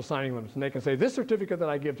 financial signing limits. And they can say, this certificate that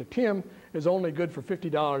I give to Tim is only good for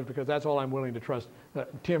 $50 because that's all I'm willing to trust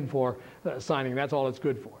Tim for signing. That's all it's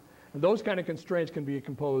good for. And those kind of constraints can be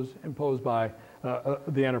imposed by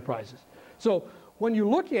the enterprises. So when you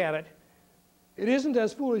look at it, it isn't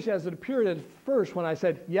as foolish as it appeared at first when I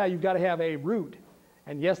said, yeah, you've got to have a root.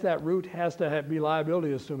 And yes, that root has to be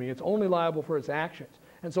liability assuming. It's only liable for its actions.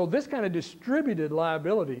 And so this kind of distributed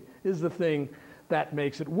liability is the thing that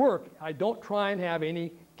makes it work. I don't try and have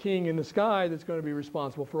any king in the sky that's going to be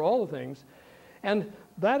responsible for all the things. And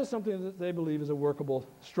that is something that they believe is a workable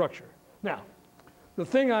structure. Now, the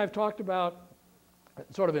thing I've talked about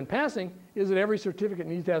sort of in passing is that every certificate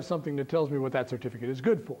needs to have something that tells me what that certificate is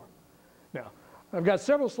good for. Now, I've got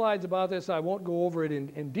several slides about this. I won't go over it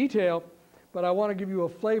in detail, but I want to give you a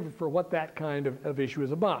flavor for what that kind of issue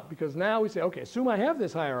is about. Because now we say, okay, assume I have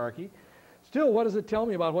this hierarchy. Still, what does it tell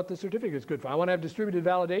me about what the certificate is good for? I want to have distributed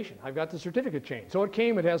validation. I've got the certificate chain. So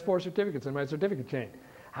it has 4 certificates in my certificate chain.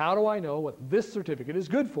 How do I know what this certificate is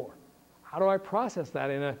good for? How do I process that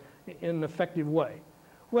in an effective way?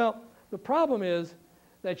 Well, the problem is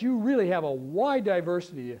that you really have a wide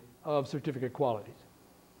diversity of certificate qualities.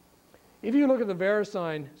 If you look at the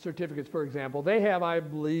VeriSign certificates, for example, they have, I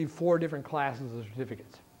believe, 4 different classes of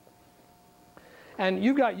certificates. And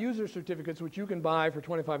you've got user certificates, which you can buy for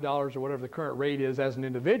 $25 or whatever the current rate is as an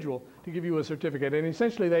individual to give you a certificate. And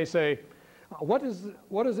essentially they say, what does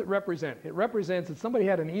it represent? It represents that somebody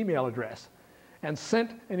had an email address and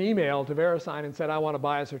sent an email to VeriSign and said, I want to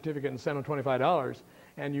buy a certificate, and sent them $25,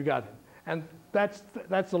 and you got it. And that's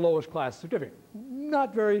the lowest class certificate.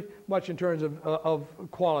 Not very much in terms of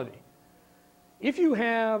quality. If you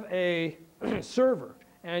have a server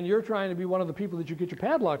and you're trying to be one of the people that you get your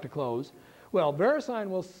padlock to close, well, VeriSign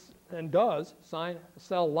will and does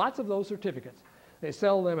sell lots of those certificates. They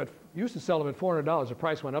sell them used to sell them at $400. The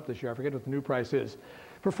price went up this year. I forget what the new price is.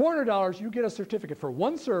 For $400, you get a certificate for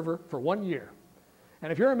one server for 1 year.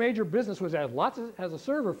 And if you're a major business which has a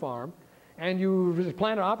server farm, and you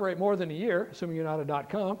plan to operate more than a year, assuming you're not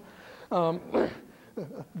a .com,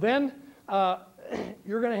 then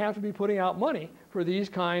you're going to have to be putting out money for these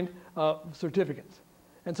kind of certificates.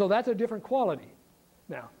 And so that's a different quality.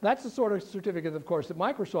 Now, that's the sort of certificate, of course, that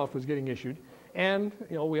Microsoft was getting issued. And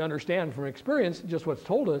we understand from experience just what's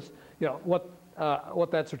told us,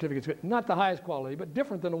 what that certificate's good. Not the highest quality, but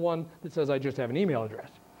different than the one that says I just have an email address.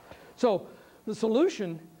 So the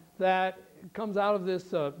solution that comes out of this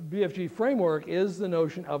BFG framework is the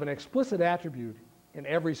notion of an explicit attribute in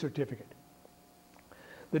every certificate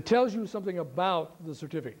that tells you something about the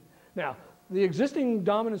certificate. Now, the existing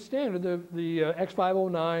dominant standard, the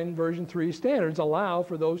X509 version 3 standards allow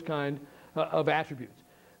for those kind of attributes.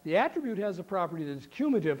 The attribute has a property that is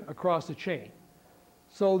cumulative across the chain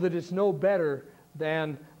so that it's no better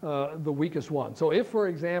than the weakest one. So if, for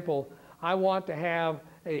example, I want to have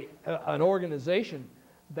an organization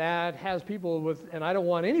that has people with, and I don't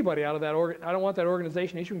want anybody out of that, I don't want that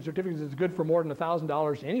organization issuing certificates that's good for more than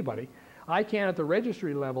 $1,000 to anybody. I can at the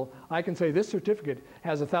registry level, I can say this certificate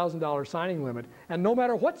has a $1,000 signing limit, and no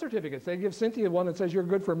matter what certificates, they give Cynthia one that says you're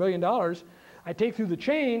good for $1 million, I take through the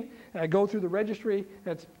chain, and I go through the registry,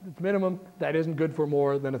 that's minimum, that isn't good for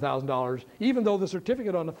more than $1,000, even though the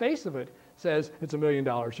certificate on the face of it says it's $1 million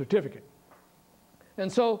certificate. And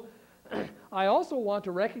so I also want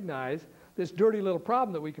to recognize this dirty little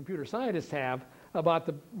problem that we computer scientists have about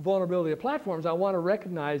the vulnerability of platforms. I want to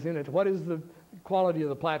recognize in it what is the quality of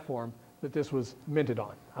the platform that this was minted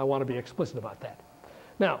on. I want to be explicit about that.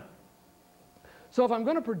 Now, so if I'm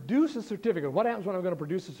going to produce a certificate, what happens when I'm going to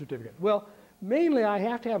produce a certificate? Well, mainly I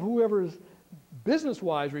have to have whoever is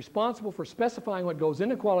business-wise responsible for specifying what goes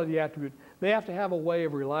in a quality attribute. They have to have a way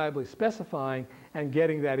of reliably specifying and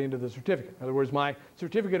getting that into the certificate. In other words, my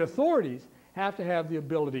certificate authorities have to have the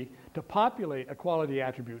ability to populate a quality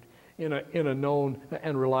attribute in a known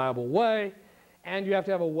and reliable way, and you have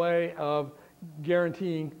to have a way of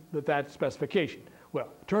guaranteeing that specification. Well,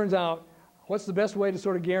 it turns out, what's the best way to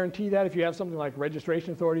sort of guarantee that if you have something like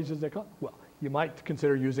registration authorities, as they call it? Well, you might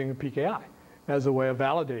consider using a PKI as a way of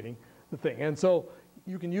validating the thing. And so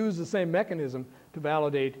you can use the same mechanism to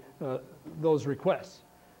validate those requests.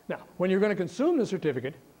 Now, when you're going to consume the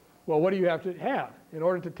certificate, well, what do you have to have? In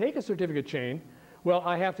order to take a certificate chain, well,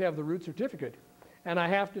 I have to have the root certificate. And I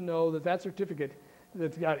have to know that that certificate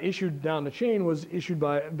that got issued down the chain was issued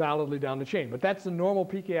validly down the chain. But that's the normal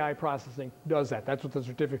PKI processing does that. That's what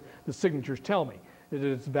the signatures tell me, that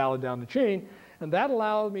it's valid down the chain. And that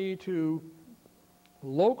allows me to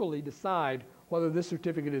locally decide whether this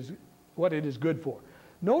certificate is what it is good for.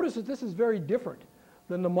 Notice that this is very different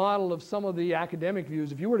than the model of some of the academic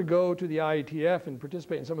views. If you were to go to the IETF and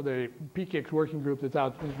participate in some of the PKIX working group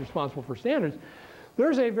that's responsible for standards,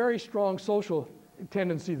 there's a very strong social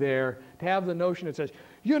tendency there to have the notion that says,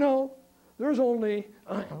 you know, there's only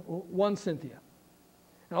one Cynthia.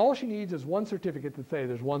 And all she needs is one certificate to say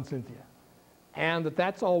there's one Cynthia. And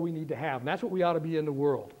that's all we need to have. And that's what we ought to be in the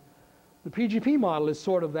world. The PGP model is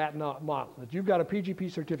sort of that model, that you've got a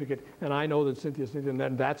PGP certificate, and I know that Cynthia's Cynthia, and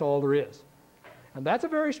then that's all there is. And that's a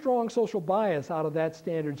very strong social bias out of that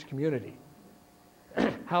standards community.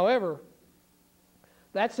 However,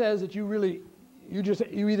 that says that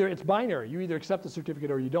it's binary. You either accept the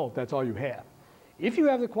certificate or you don't. That's all you have. If you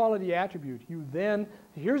have the quality attribute,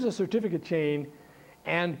 here's a certificate chain,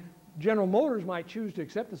 and General Motors might choose to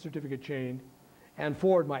accept the certificate chain, and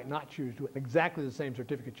Ford might not choose to exactly the same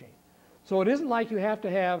certificate chain. So it isn't like you have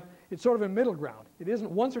to have, it's sort of a middle ground. It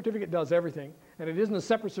isn't one certificate does everything, and it isn't a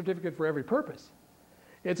separate certificate for every purpose.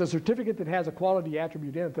 It's a certificate that has a quality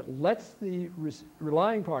attribute in it that lets the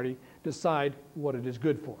relying party decide what it is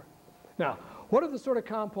good for. Now, what are the sort of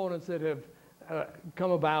components that have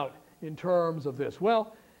come about in terms of this?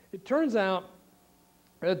 Well, it turns out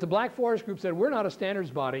that the Black Forest Group said, we're not a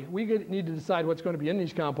standards body. We need to decide what's going to be in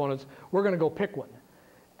these components. We're going to go pick one.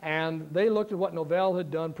 And they looked at what Naval had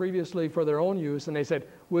done previously for their own use, and they said,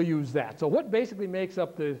 we'll use that. So what basically makes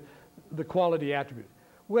up the quality attribute?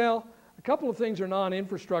 Well, a couple of things are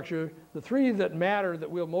non-infrastructure. The three that matter that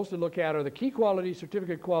we'll mostly look at are the key quality,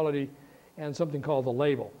 certificate quality, and something called the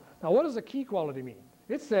label. Now, what does the key quality mean?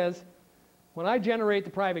 It says, when I generate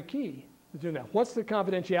the private key, what's the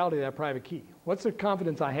confidentiality of that private key? What's the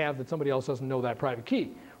confidence I have that somebody else doesn't know that private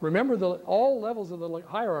key? Remember, all levels of the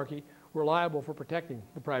hierarchy were liable for protecting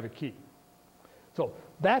the private key. So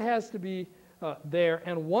that has to be there.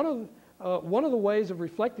 And one of the ways of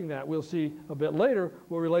reflecting that, we'll see a bit later,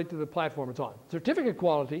 will relate to the platform it's on. Certificate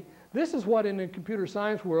quality, this is what in the computer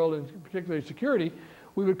science world, and particularly security,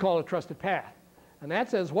 we would call a trusted path. And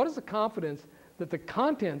that says, what is the confidence that the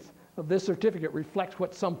contents of this certificate reflects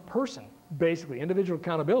what some person, basically individual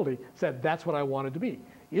accountability, said that's what I wanted to be?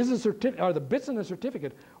 Are the bits in the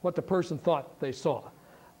certificate what the person thought they saw?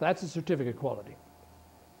 That's the certificate quality.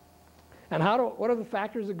 And what are the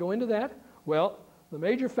factors that go into that? Well, the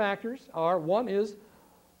major factors are, one is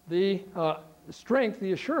the strength,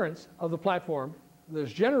 the assurance of the platform that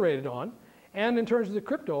is generated on, and in terms of the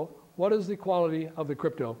crypto, what is the quality of the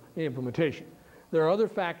crypto implementation? There are other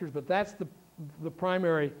factors, but that's the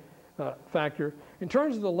primary factor. In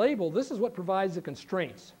terms of the label, this is what provides the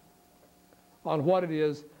constraints on what it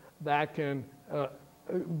is that can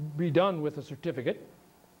be done with a certificate.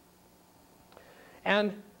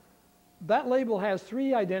 And that label has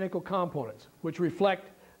three identical components, which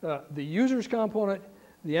reflect the user's component,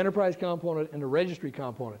 the enterprise component, and the registry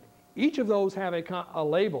component. Each of those have a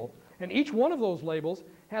label, and each one of those labels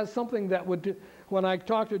has something that would, when I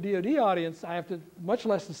talk to a DoD audience, I have much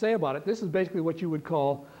less to say about it. This is basically what you would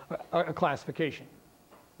call a classification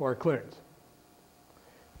or a clearance.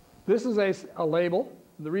 This is a label.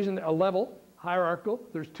 The reason a level, hierarchical,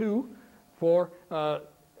 there's two. for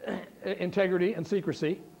integrity and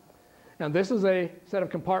secrecy. And this is a set of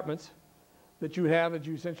compartments that you have as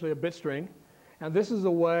essentially a bit string. And this is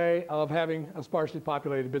a way of having a sparsely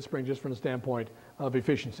populated bit string just from the standpoint of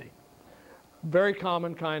efficiency. Very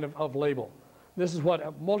common kind of label. This is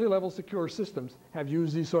what multi-level secure systems have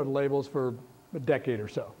used these sort of labels for a decade or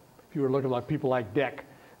so. If you were looking like people like DEC,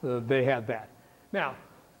 they had that. Now,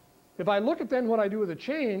 if I look at then what I do with a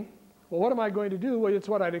chain, well, what am I going to do? Well, it's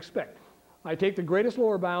what I'd expect. I take the greatest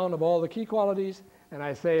lower bound of all the key qualities, and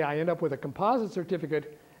I say I end up with a composite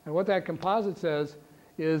certificate, and what that composite says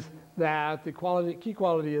is that the key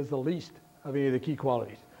quality is the least of any of the key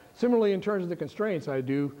qualities. Similarly, in terms of the constraints, I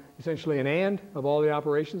do essentially an AND of all the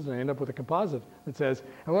operations, and I end up with a composite that says,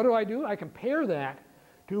 and what do? I compare that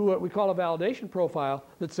to what we call a validation profile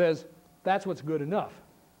that says that's what's good enough.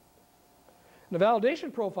 And the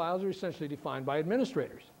validation profiles are essentially defined by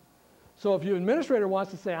administrators. So if your administrator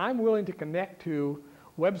wants to say, I'm willing to connect to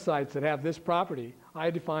websites that have this property,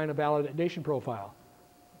 I define a validation profile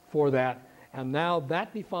for that. And now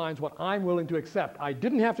that defines what I'm willing to accept. I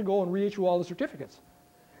didn't have to go and reissue all the certificates.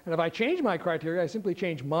 And if I change my criteria, I simply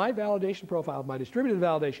change my validation profile, my distributed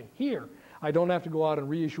validation here. I don't have to go out and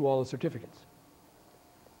reissue all the certificates.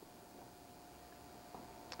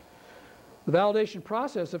 The validation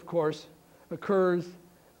process, of course, occurs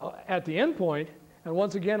at the endpoint. And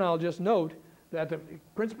once again, I'll just note that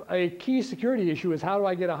a key security issue is how do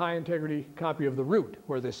I get a high integrity copy of the root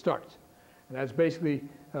where this starts. And that's basically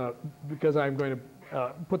because I'm going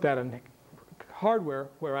to put that in hardware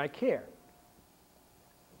where I care.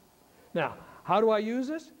 Now, how do I use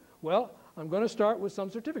this? Well, I'm going to start with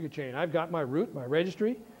some certificate chain. I've got my root, my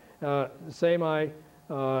registry, say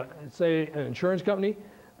an insurance company.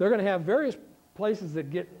 They're going to have various places that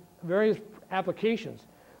get various applications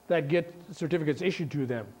that get certificates issued to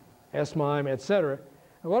them, SMIME, et cetera.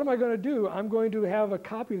 And what am I going to do? I'm going to have a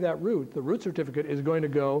copy of that root. The root certificate is going to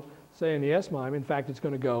go, say, in the SMIME. In fact, it's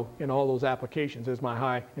going to go in all those applications as my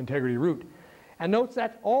high integrity root. And note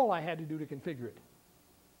that's all I had to do to configure it.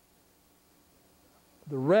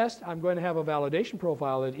 The rest, I'm going to have a validation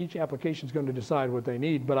profile that each application is going to decide what they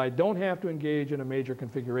need, but I don't have to engage in a major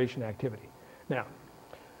configuration activity. Now,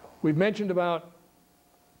 we've mentioned about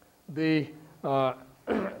the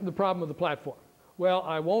problem of the platform. Well,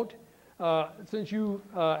 I won't, since you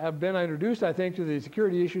have been introduced, I think, to the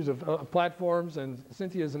security issues of platforms, and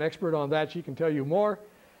Cynthia is an expert on that, she can tell you more.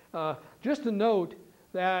 Just to note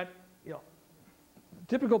that,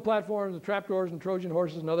 typical platforms, the trapdoors and Trojan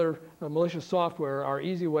horses and other malicious software are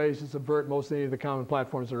easy ways to subvert most of the common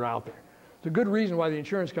platforms that are out there. It's a good reason why the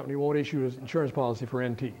insurance company won't issue an insurance policy for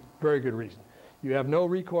NT. Very good reason. You have no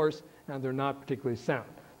recourse, and they're not particularly sound.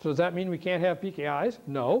 So does that mean we can't have PKIs?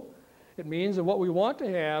 No. It means that what we want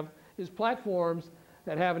to have is platforms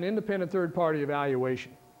that have an independent third-party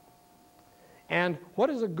evaluation. And what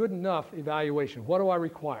is a good enough evaluation? What do I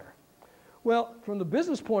require? Well, from the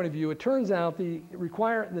business point of view, it turns out the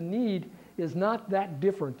need is not that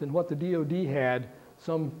different than what the DoD had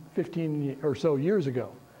some 15 or so years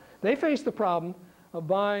ago. They faced the problem of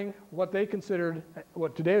buying what they considered,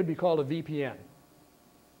 what today would be called a VPN.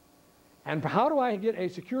 And how do I get a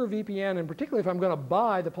secure VPN, and particularly if I'm going to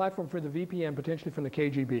buy the platform for the VPN potentially from the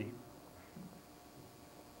KGB?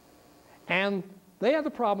 And they had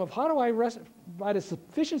the problem of how do I provide a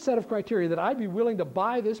sufficient set of criteria that I'd be willing to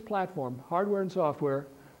buy this platform, hardware and software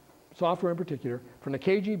in particular, from the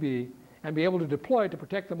KGB, and be able to deploy it to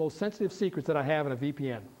protect the most sensitive secrets that I have in a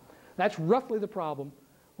VPN. That's roughly the problem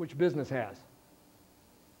which business has.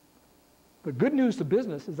 The good news to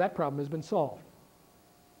business is that problem has been solved.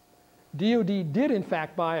 DoD did, in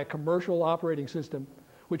fact, buy a commercial operating system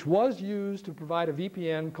which was used to provide a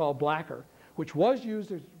VPN called Blacker, which was used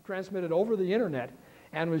to transmit it over the internet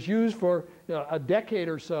and was used for a decade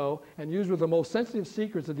or so and used with the most sensitive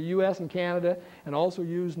secrets of the US and Canada and also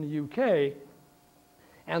used in the UK.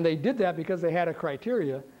 And they did that because they had a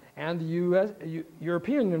criteria, and the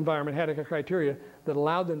European environment had a criteria that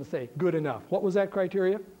allowed them to say, good enough. What was that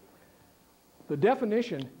criteria? The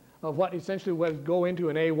definition of what essentially would go into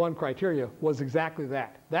an A1 criteria was exactly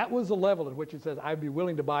that. That was the level at which it says, I'd be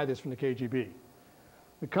willing to buy this from the KGB.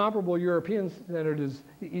 The comparable European standard is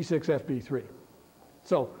E6 FB3.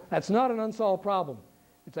 So that's not an unsolved problem.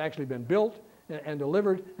 It's actually been built and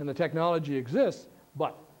delivered, and the technology exists,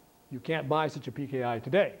 but you can't buy such a PKI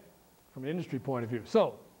today from an industry point of view.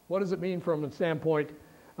 So what does it mean from the standpoint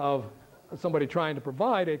of somebody trying to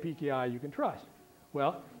provide a PKI you can trust?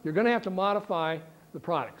 Well, you're going to have to modify the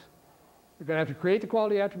products. You're going to have to create the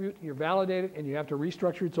quality attribute, you validate it, and you have to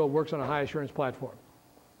restructure it so it works on a high assurance platform.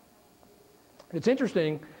 It's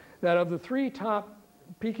interesting that of the three top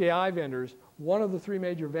PKI vendors, one of the three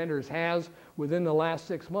major vendors has, within the last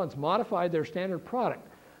 6 months, modified their standard product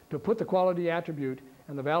to put the quality attribute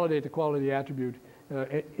and to validate the quality attribute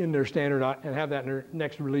in their standard and have that in their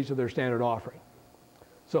next release of their standard offering.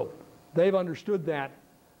 So they've understood that.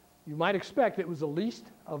 You might expect it was the least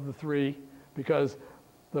of the three because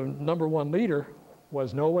the number one leader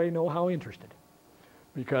was no way, no how interested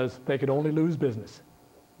because they could only lose business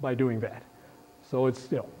by doing that. So it's,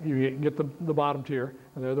 you get the bottom tier,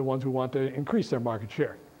 and they're the ones who want to increase their market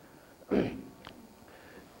share. The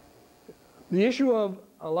issue of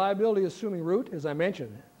a liability assuming route, as I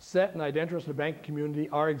mentioned, SET and Identrust in the banking community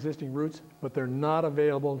are existing routes, but they're not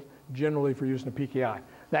available generally for use in a PKI.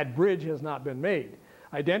 That bridge has not been made.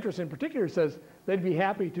 Identrust in particular says they'd be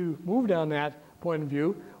happy to move down that point of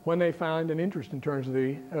view when they find an interest in terms of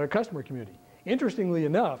the customer community. Interestingly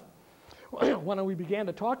enough, when we began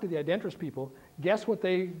to talk to the Identrust people, guess what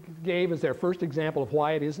they gave as their first example of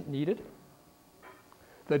why it isn't needed?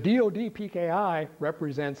 The DoD PKI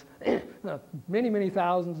represents many, many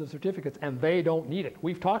thousands of certificates, and they don't need it.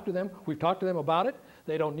 We've talked to them about it.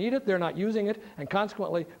 They don't need it, they're not using it, and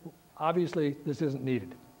consequently, obviously, this isn't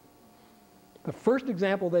needed. The first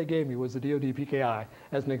example they gave me was the DoD PKI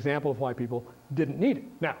as an example of why people didn't need it.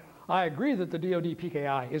 Now, I agree that the DoD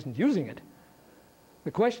PKI isn't using it.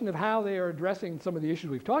 The question of how they are addressing some of the issues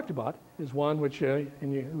we've talked about is one which, who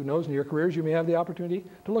knows, in your careers you may have the opportunity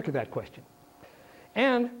to look at that question.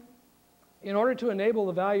 And in order to enable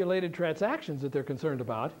the value-related transactions that they're concerned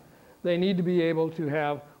about, they need to be able to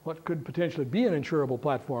have what could potentially be an insurable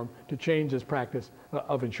platform to change this practice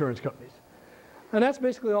of insurance companies. And that's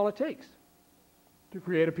basically all it takes to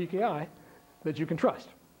create a PKI that you can trust.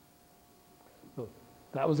 So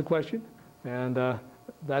that was the question, and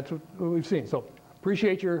that's what we've seen. So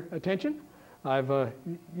appreciate your attention. I've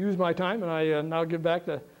used my time, and I now give back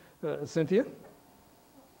to Cynthia.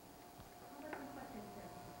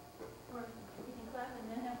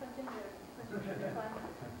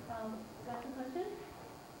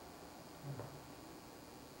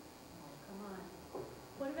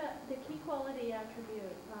 Attribute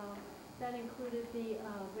that included the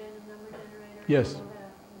random number generator. Yes. And all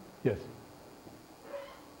that. Yes.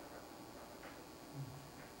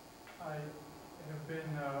 I have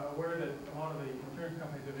been aware that a lot of the insurance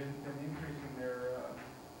companies have been increasing their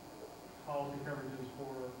policy coverages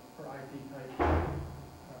for IT type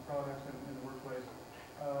products in the workplace.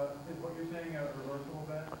 Is what you're saying a reversal of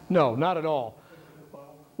that? No, not at all.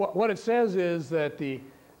 What it says is that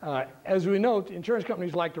as we know, insurance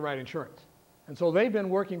companies like to write insurance. And so they've been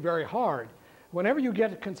working very hard. Whenever you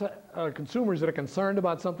get consumers that are concerned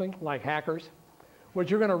about something like hackers, what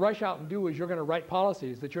you're going to rush out and do is you're going to write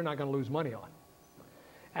policies that you're not going to lose money on.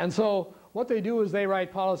 And so what they do is they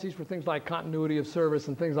write policies for things like continuity of service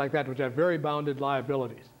and things like that, which have very bounded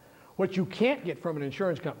liabilities. What you can't get from an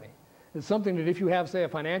insurance company is something that if you have, say, a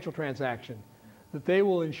financial transaction, that they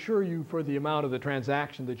will insure you for the amount of the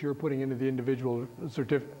transaction that you're putting into the individual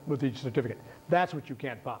with each certificate. That's what you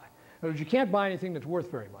can't buy. In other words, you can't buy anything that's worth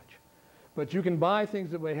very much, but you can buy things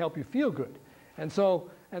that may help you feel good. And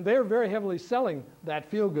they're very heavily selling that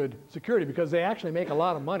feel-good security because they actually make a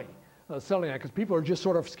lot of money selling that because people are just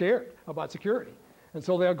sort of scared about security. And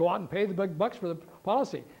so they'll go out and pay the big bucks for the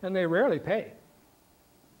policy, and they rarely pay.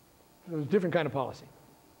 It's a different kind of policy.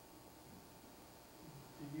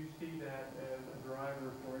 Do you see that as a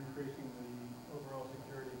driver for increasing the overall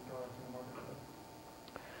security products in the marketplace?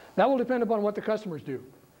 That will depend upon what the customers do.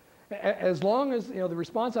 As long as, the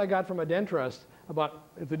response I got from Identrust about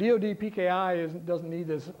if the DoD PKI doesn't need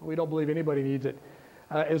this, we don't believe anybody needs it.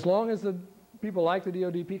 As long as the people like the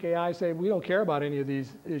DoD PKI say we don't care about any of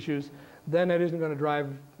these issues, then that isn't going to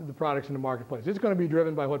drive the products in the marketplace. It's going to be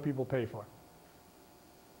driven by what people pay for.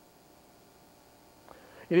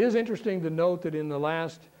 It is interesting to note that in the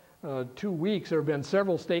last 2 weeks there have been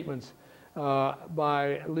several statements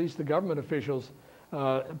by at least the government officials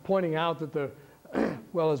pointing out that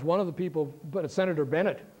well, as one of the people, but Senator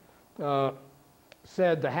Bennett,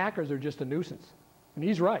 said the hackers are just a nuisance. And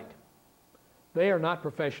he's right. They are not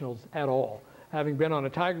professionals at all. Having been on a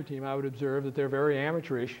Tiger team, I would observe that they're very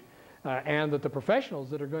amateurish, and that the professionals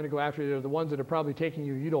that are going to go after you are the ones that are probably taking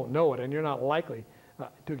you don't know it, and you're not likely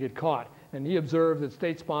to get caught. And he observed that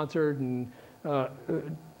state-sponsored and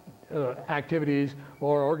activities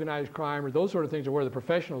or organized crime or those sort of things are where the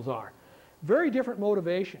professionals are. Very different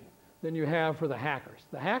motivation than you have for the hackers.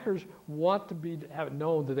 The hackers want to have it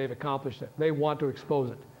known that they've accomplished it. They want to expose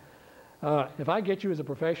it. If I get you as a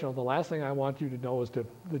professional, the last thing I want you to know is that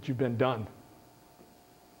you've been done.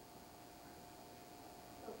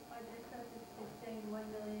 So Identrust is saying 1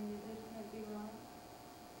 million users can't be wrong?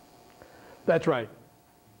 That's right.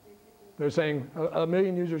 They're saying a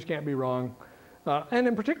million users can't be wrong. And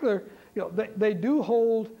in particular, they do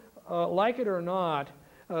hold, like it or not,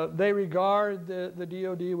 they regard the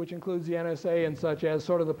DoD, which includes the NSA and such, as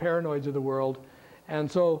sort of the paranoids of the world. And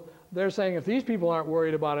so they're saying if these people aren't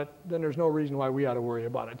worried about it, then there's no reason why we ought to worry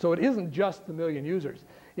about it. So it isn't just the million users.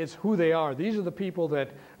 It's who they are. These are the people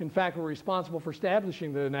that, in fact, were responsible for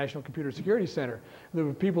establishing the National Computer Security Center,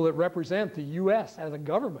 the people that represent the U.S. as a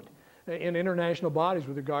government in international bodies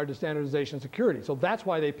with regard to standardization and security. So that's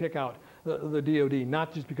why they pick out the DoD,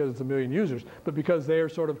 not just because it's a million users, but because they are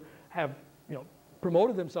sort of have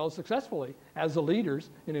promoted themselves successfully as the leaders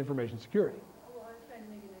in information security. Well, I was trying to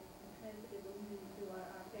make it competitive to our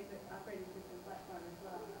favorite operating system platform as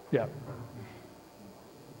well. Yeah.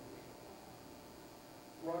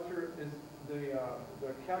 Roger, is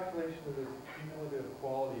the calculation of this cumulative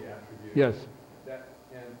quality attribute, Yes. that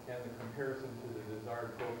and the comparison to the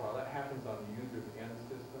desired profile, that happens on the user's end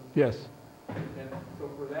system? Yes. And so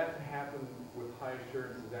for that to happen with high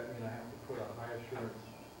assurance, does that mean I have to put a high assurance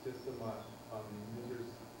system on the user's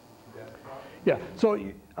desktop? Yeah. So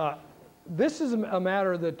this is a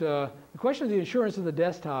matter that the question of the assurance of the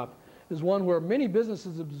desktop is one where many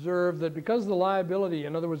businesses observe that because the liability,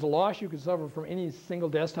 in other words, the loss you could suffer from any single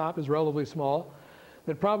desktop is relatively small,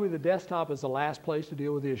 that probably the desktop is the last place to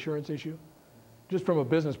deal with the assurance issue, just from a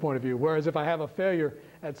business point of view. Whereas if I have a failure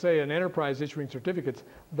at, say, an enterprise issuing certificates,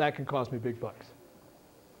 that can cost me big bucks.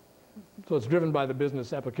 So it's driven by the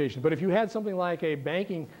business application. But if you had something like a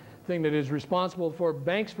banking thing that is responsible for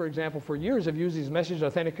banks, for example, for years have used these message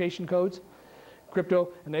authentication codes, crypto,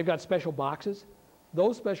 and they've got special boxes.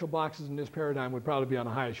 Those special boxes in this paradigm would probably be on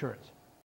a high assurance.